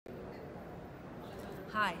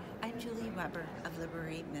Hi, I'm Julie Weber of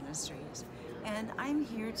Liberate Ministries, and I'm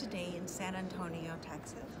here today in San Antonio,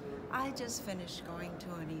 Texas. I just finished going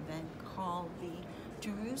to an event called the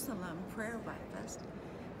Jerusalem Prayer Breakfast.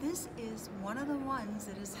 This is one of the ones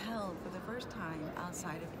that is held for the first time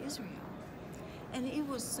outside of Israel. And it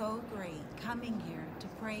was so great coming here to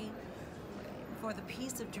pray for the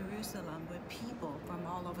peace of Jerusalem with people from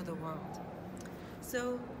all over the world.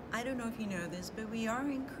 So I don't know if you know this, but we are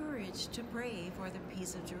encouraged to pray for the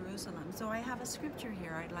peace of Jerusalem. So I have a scripture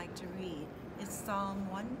here I'd like to read. It's Psalm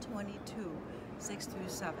 122, 6 through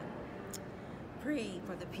 7. Pray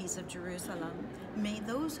for the peace of Jerusalem. May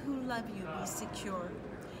those who love you be secure.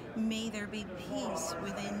 May there be peace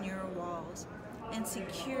within your walls and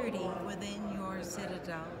security within your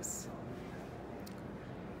citadels.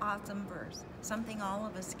 Awesome verse, something all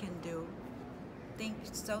of us can do.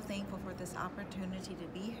 So thankful for this opportunity to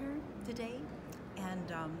be here today,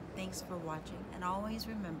 and thanks for watching. And always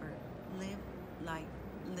remember, live life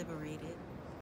liberated.